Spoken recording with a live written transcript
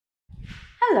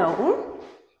Hello.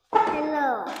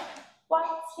 Hello,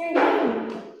 What's your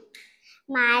name?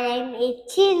 my name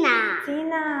is Tina.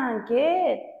 Tina.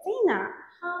 Good. Tina,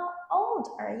 how old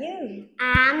are you?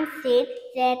 I'm 6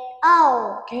 years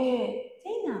old. Good.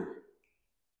 Tina,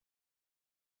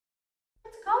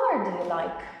 what color do you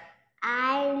like?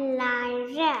 I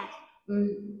like red.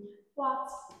 What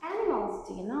animals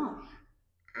do you know?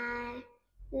 I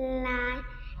like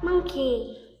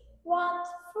monkey. What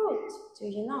fruit do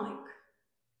you like?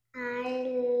 I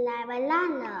like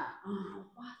banana.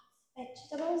 What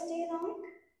vegetables do you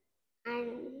like?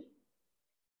 And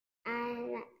I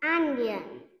like onion.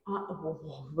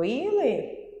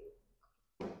 Really?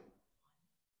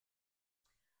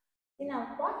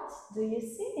 Tina, what do you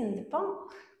see in the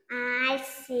park? I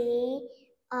see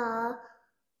a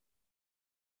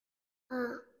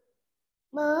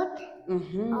bird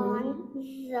on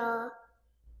the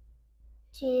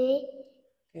tree.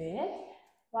 Good.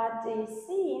 What do you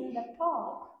see in the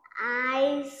park?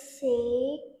 I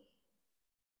see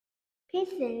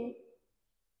pigeon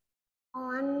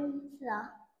on the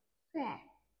grass.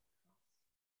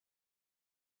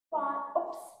 What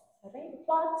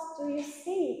do you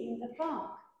see in the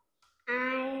park?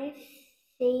 I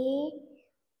see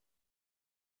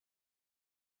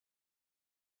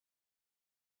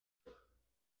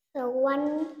the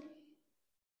one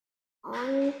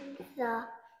on the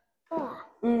floor.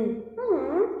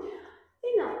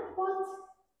 Tina, what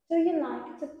do you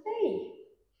like to play?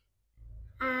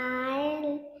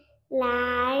 I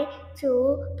like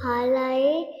to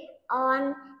play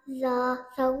on the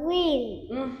screen.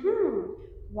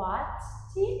 What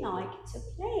do you like to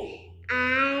play?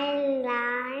 I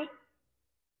like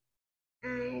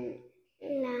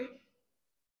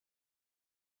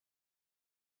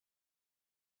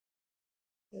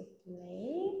To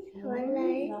play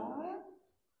play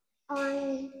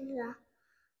on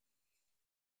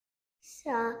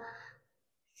the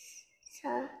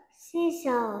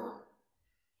seesaw.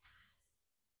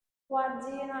 What do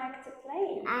you like to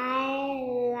play?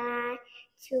 I like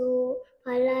to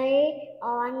play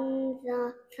on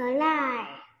the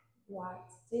slide. What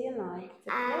do you like to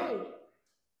play?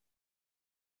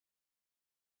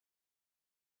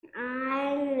 I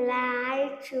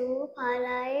like to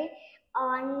play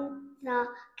on the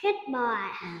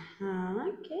keyboard.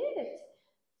 Good.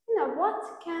 Now, what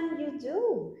can you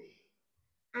do?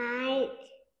 I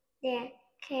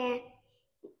can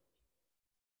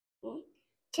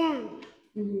jump.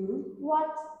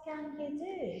 What can you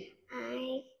do?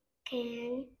 I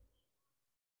can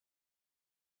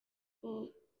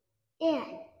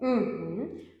dance.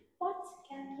 What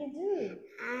can you do?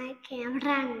 I can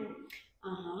run.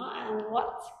 And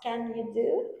what can you do?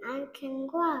 I can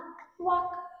walk.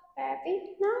 Walk.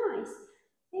 Very nice.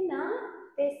 Tina,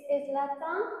 this is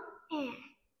letter S.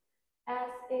 S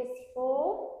is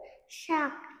for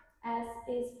Shark. S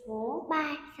is for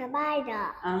Spider.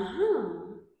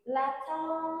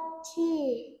 Letter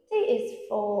T. T is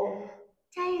for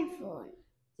Telephone.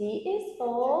 T is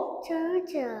for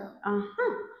Turtle.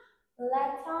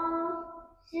 Letter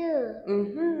U.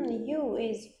 U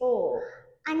is for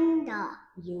Under.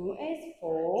 U is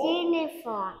for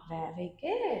Uniform. Very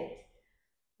good.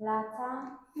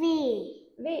 Letter V.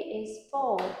 V is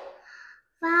for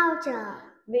Voucher.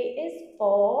 V is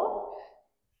for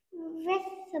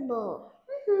Vegetable.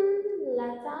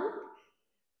 Letter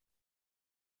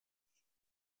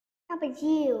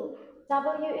W.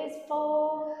 W is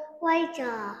for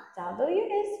Waiter. W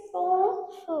is for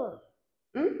Food.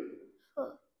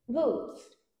 Food. boots.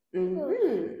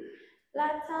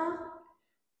 Letter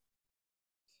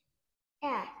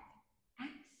X. X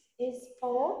is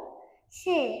for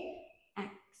C. X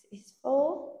is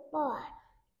for Boy.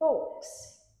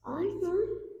 books.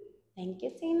 Thank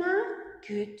you, Tina.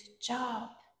 Good job.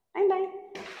 Bye bye.